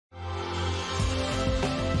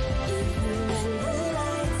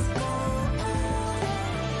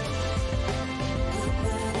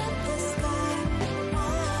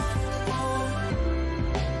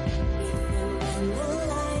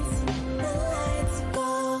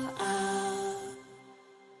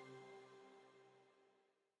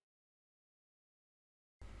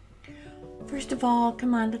First of all,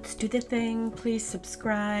 come on, let's do the thing. Please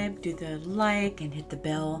subscribe, do the like, and hit the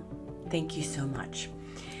bell. Thank you so much.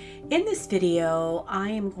 In this video, I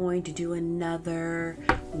am going to do another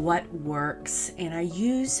what works, and I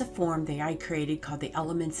use a form that I created called the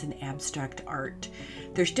Elements in Abstract Art.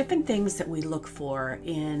 There's different things that we look for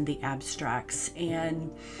in the abstracts,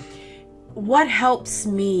 and what helps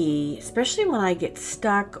me, especially when I get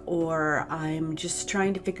stuck or I'm just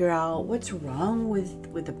trying to figure out what's wrong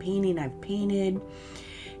with the painting I've painted,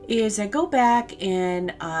 is I go back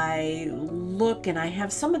and I look, and I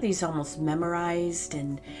have some of these almost memorized,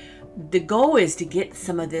 and the goal is to get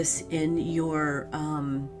some of this in your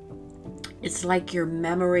it's like your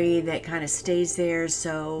memory that kind of stays there,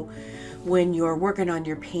 so when you're working on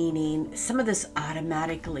your painting, some of this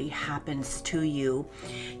automatically happens to you.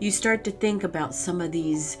 You start to think about some of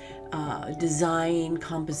these design,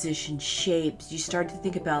 composition, shapes. You start to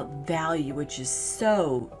think about value, which is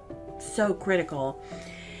so critical.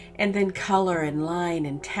 And then color and line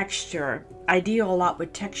and texture. I deal a lot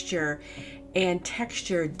with texture, and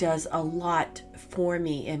texture does a lot for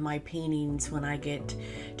me in my paintings when I get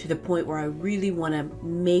to the point where I really want to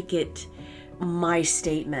make it my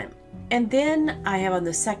statement. And then I have on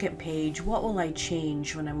the second page, what will I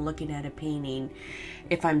change when I'm looking at a painting?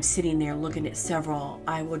 If I'm sitting there looking at several,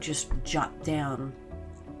 I will just jot down.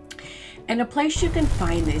 And a place you can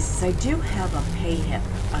find this is I do have a PayHip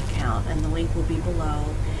account, and the link will be below.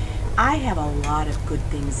 I have a lot of good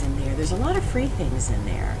things in there. There's a lot of free things in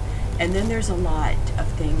there. And then there's a lot of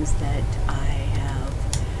things that I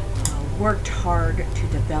have worked hard to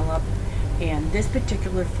develop. And this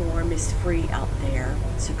particular form is free out there.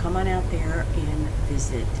 So come on out there and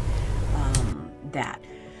visit that.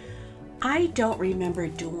 I don't remember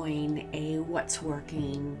doing a what's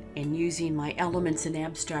working and using my Elements in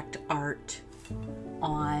Abstract Art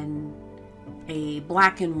on a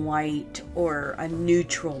black and white or a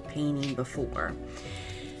neutral painting before.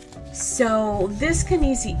 So this can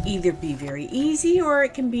either be very easy or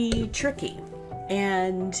it can be tricky.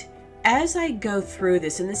 And as I go through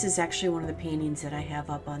this, and this is actually one of the paintings that I have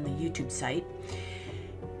up on the YouTube site,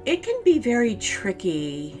 it can be very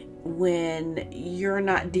tricky when you're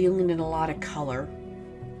not dealing in a lot of color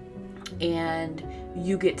and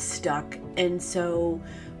you get stuck. And so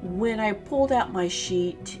when I pulled out my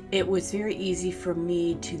sheet, it was very easy for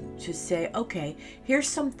me to say, okay, here's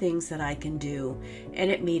some things that I can do, and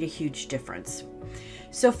it made a huge difference.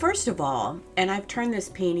 So first of all, and I've turned this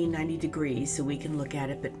painting 90 degrees so we can look at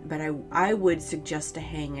it, but I would suggest to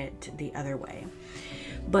hang it the other way.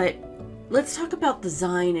 But let's talk about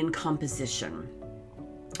design and composition.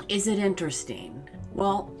 Is it interesting?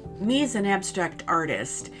 Well, me as an abstract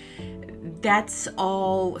artist, that's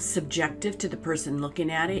all subjective to the person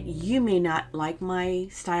looking at it. You may not like my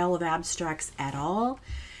style of abstracts at all.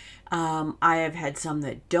 I have had some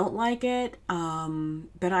that don't like it,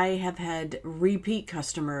 but I have had repeat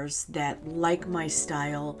customers that like my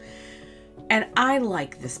style, and I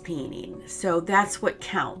like this painting, so that's what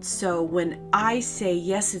counts. So when I say,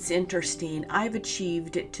 yes, it's interesting, I've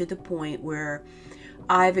achieved it to the point where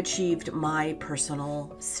I've achieved my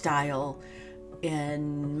personal style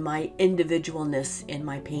and my individualness in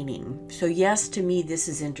my painting. So yes, to me, this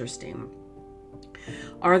is interesting.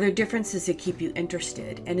 Are there differences that keep you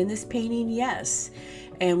interested? And in this painting, yes.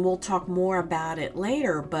 And we'll talk more about it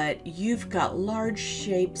later, but you've got large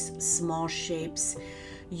shapes, small shapes.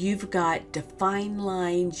 You've got defined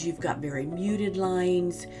lines. You've got very muted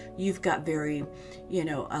lines. You've got very,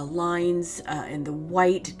 lines in the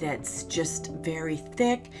white that's just very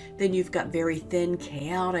thick. Then you've got very thin,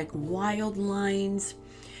 chaotic, wild lines.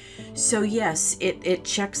 So yes, it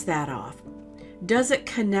checks that off. Does it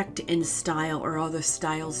connect in style, or are the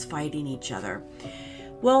styles fighting each other?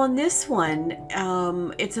 Well, in this one,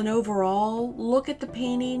 it's an overall look at the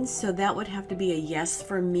painting, so that would have to be a yes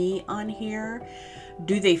for me on here.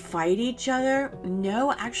 Do they fight each other?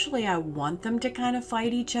 No, actually, I want them to kind of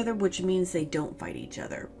fight each other, which means they don't fight each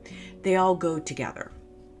other. They all go together.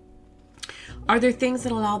 Are there things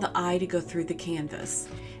that allow the eye to go through the canvas?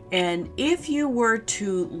 And if you were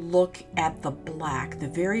to look at the black, the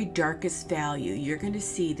very darkest value, you're going to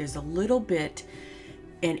see there's a little bit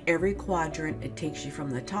in every quadrant. It takes you from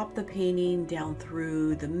the top of the painting down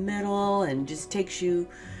through the middle and just takes you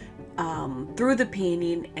through the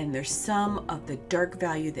painting, and there's some of the dark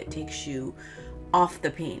value that takes you off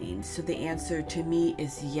the painting. So the answer to me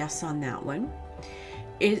is yes on that one.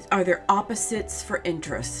 Are there opposites for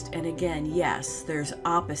interest? And again, yes, there's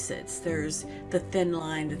opposites. There's the thin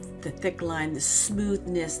line, the thick line, the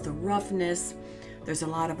smoothness, the roughness. There's a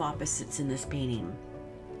lot of opposites in this painting.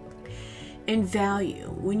 in value,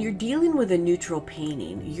 when you're dealing with a neutral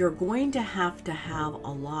painting, you're going to have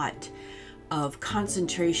a lot of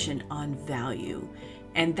concentration on value.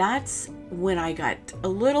 And that's when I got a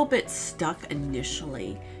little bit stuck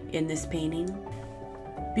initially in this painting,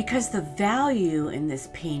 because the value in this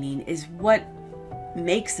painting is what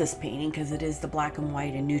makes this painting, because it is the black and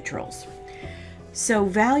white and neutrals. So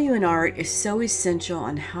value in art is so essential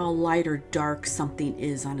on how light or dark something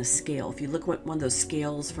is on a scale. If you look at one of those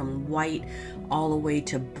scales from white all the way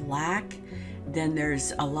to black, then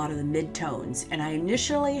there's a lot of the midtones. And I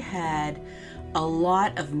initially had a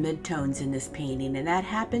lot of midtones in this painting, and that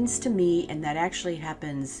happens to me, and that actually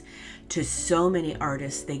happens to so many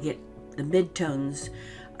artists. They get the midtones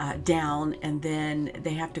down, and then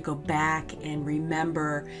they have to go back and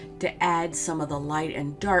remember to add some of the light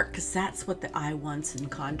and dark, because that's what the eye wants in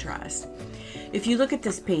contrast. If you look at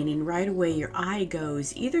this painting, right away your eye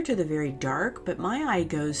goes either to the very dark, but my eye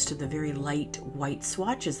goes to the very light white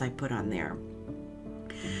swatches I put on there.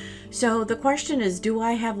 So the question is, do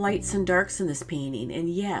I have lights and darks in this painting? And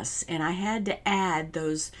yes, and I had to add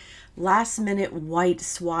those last minute white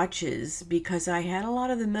swatches because I had a lot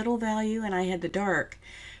of the middle value and I had the dark,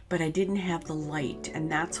 but I didn't have the light,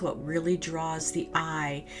 and that's what really draws the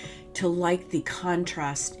eye to like the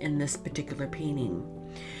contrast in this particular painting.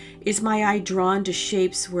 Is my eye drawn to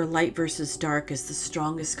shapes where light versus dark is the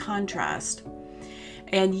strongest contrast?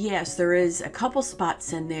 And yes, there is a couple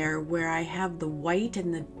spots in there where I have the white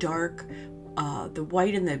and the dark, the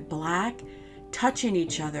white and the black touching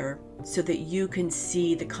each other so that you can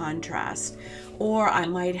see the contrast. Or I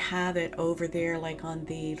might have it over there, like on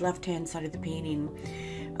the left-hand side of the painting,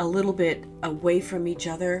 a little bit away from each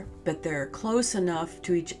other, but they're close enough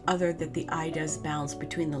to each other that the eye does bounce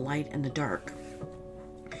between the light and the dark.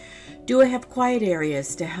 Do I have quiet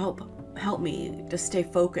areas to help me to stay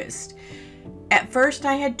focused? At first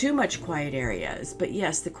I had too much quiet areas, but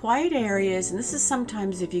yes, the quiet areas, and this is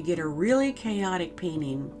sometimes if you get a really chaotic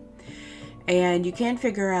painting and you can't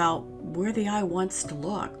figure out where the eye wants to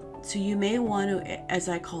look. So you may want to, as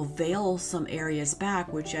I call, veil some areas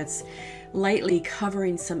back, which that's lightly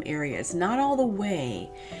covering some areas, not all the way,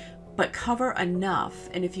 but cover enough.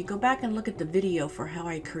 And if you go back and look at the video for how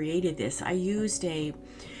I created this, I used a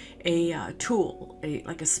tool,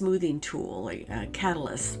 like a smoothing tool, a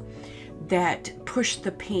catalyst, that pushed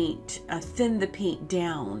the paint, thinned the paint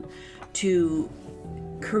down to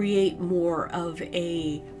create more of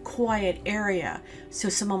a quiet area, so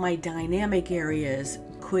some of my dynamic areas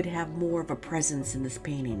could have more of a presence in this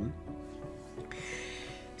painting.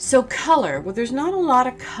 So color, well, there's not a lot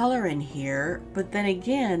of color in here, but then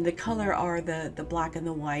again, the color are the black and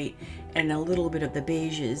the white and a little bit of the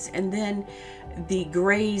beiges, and then the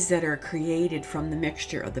grays that are created from the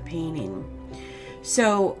mixture of the painting.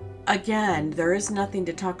 So again, there is nothing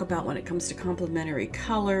to talk about when it comes to complementary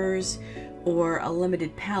colors or a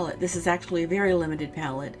limited palette. This is actually a very limited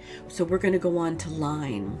palette, so we're going to go on to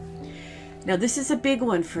line. Now this is a big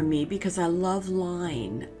one for me because I love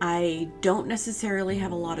line. I don't necessarily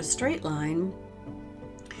have a lot of straight line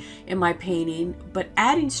in my painting, but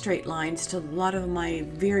adding straight lines to a lot of my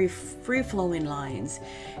very free-flowing lines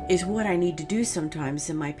is what I need to do sometimes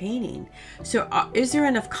in my painting. So is there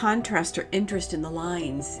enough contrast or interest in the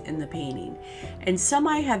lines in the painting? And some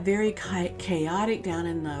I have very chaotic down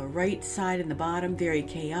in the right side and the bottom, very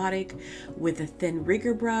chaotic with a thin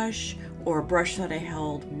rigger brush or a brush that I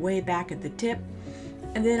held way back at the tip.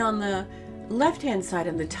 And then on the left-hand side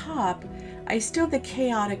on the top, I still have the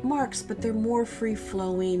chaotic marks, but they're more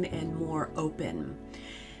free-flowing and more open.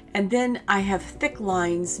 And then I have thick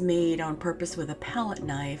lines made on purpose with a palette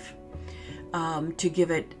knife to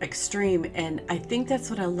give it extreme. And I think that's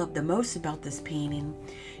what I love the most about this painting,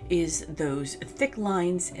 is those thick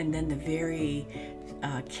lines and then the very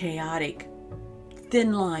chaotic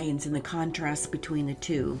thin lines and the contrast between the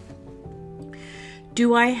two.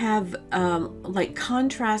 Do I have like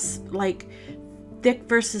contrast, like thick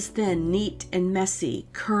versus thin, neat and messy,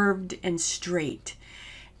 curved and straight?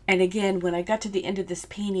 And again, when I got to the end of this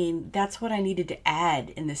painting, that's what I needed to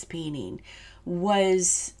add in this painting,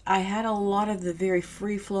 was I had a lot of the very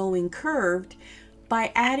free-flowing curved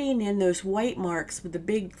by adding in those white marks with the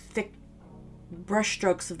big thick brush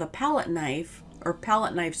strokes of the palette knife, or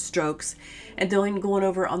palette knife strokes, and then going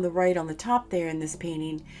over on the right on the top there in this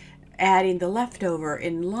painting, adding the leftover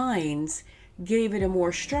in lines, gave it a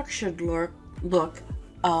more structured look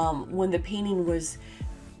when the painting was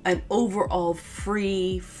an overall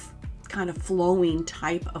free, kind of flowing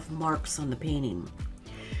type of marks on the painting.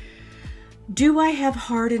 Do I have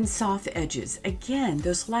hard and soft edges? Again,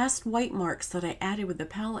 those last white marks that I added with the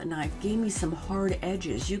palette knife gave me some hard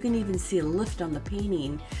edges. You can even see a lift on the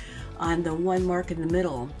painting on the one mark in the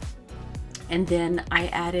middle. And then I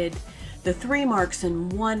added the 3 marks,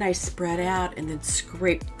 and one I spread out and then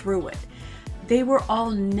scraped through it. They were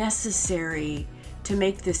all necessary to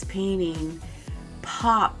make this painting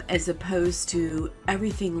pop, as opposed to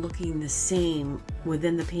everything looking the same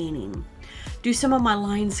within the painting. Do some of my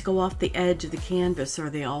lines go off the edge of the canvas, or are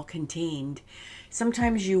they all contained?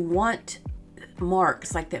 Sometimes you want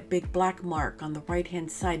marks like that big black mark on the right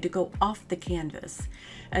hand side to go off the canvas,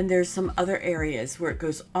 and there's some other areas where it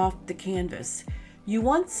goes off the canvas. You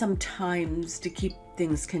want sometimes to keep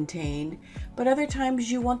things contained, but other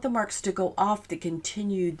times you want the marks to go off to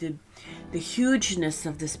continue the hugeness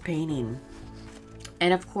of this painting.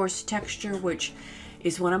 And of course, texture, which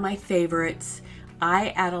is one of my favorites. I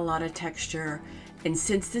add a lot of texture, and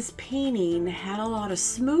since this painting had a lot of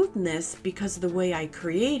smoothness because of the way I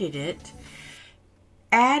created it,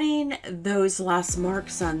 adding those last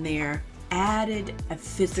marks on there added a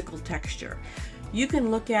physical texture. You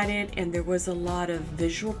can look at it and there was a lot of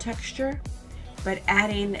visual texture, but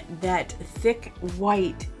adding that thick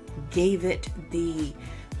white gave it the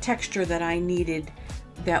texture that I needed,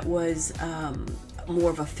 that was more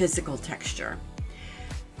of a physical texture.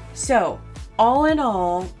 So all in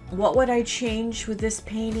all, what would I change with this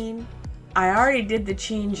painting? I already did the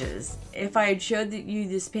changes. If I had showed you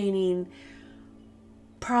this painting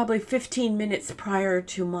probably 15 minutes prior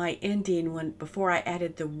to my ending, before I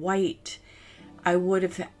added the white, I would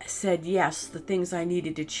have said yes, the things I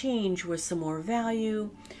needed to change was some more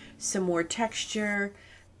value, some more texture,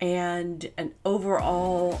 and an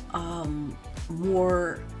overall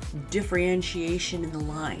more differentiation in the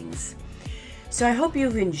lines. So I hope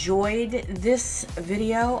you've enjoyed this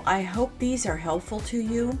video. I hope these are helpful to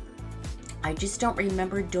you. I just don't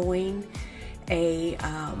remember doing a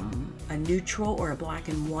neutral or a black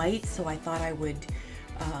and white, so I thought I would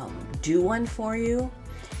do one for you.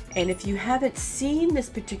 And if you haven't seen this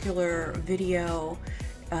particular video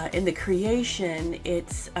in the creation,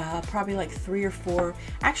 it's probably like 3 or 4.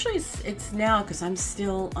 Actually, it's now, because I'm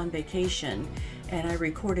still on vacation and I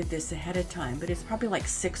recorded this ahead of time, but it's probably like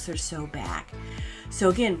 6 or so back. So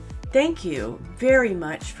again, thank you very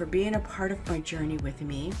much for being a part of my journey with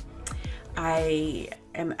me. I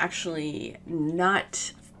am actually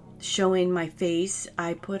not showing my face.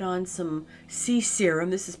 I put on some C serum.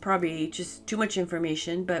 This is probably just too much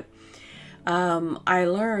information, but I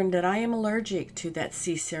learned that I am allergic to that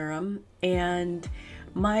C serum, and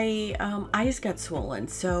my eyes got swollen.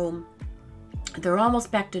 So they're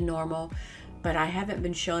almost back to normal, but I haven't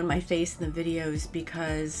been showing my face in the videos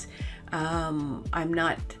because I'm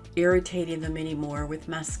not irritating them anymore with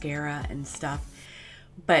mascara and stuff.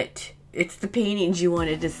 But it's the paintings you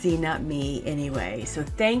wanted to see, not me anyway. So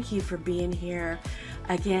thank you for being here.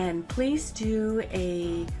 Again, please do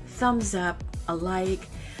a thumbs up, a like,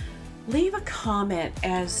 leave a comment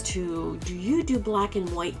as to, do you do black and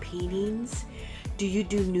white paintings? Do you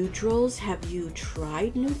do neutrals? Have you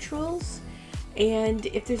tried neutrals? And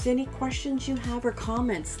if there's any questions you have or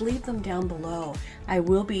comments, leave them down below. I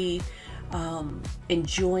will be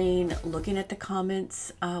enjoying looking at the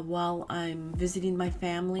comments while I'm visiting my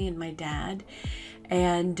family and my dad,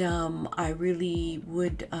 and I really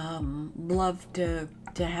would love to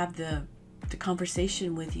have the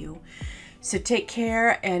conversation with you. So take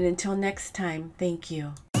care, and until next time, thank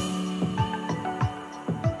you.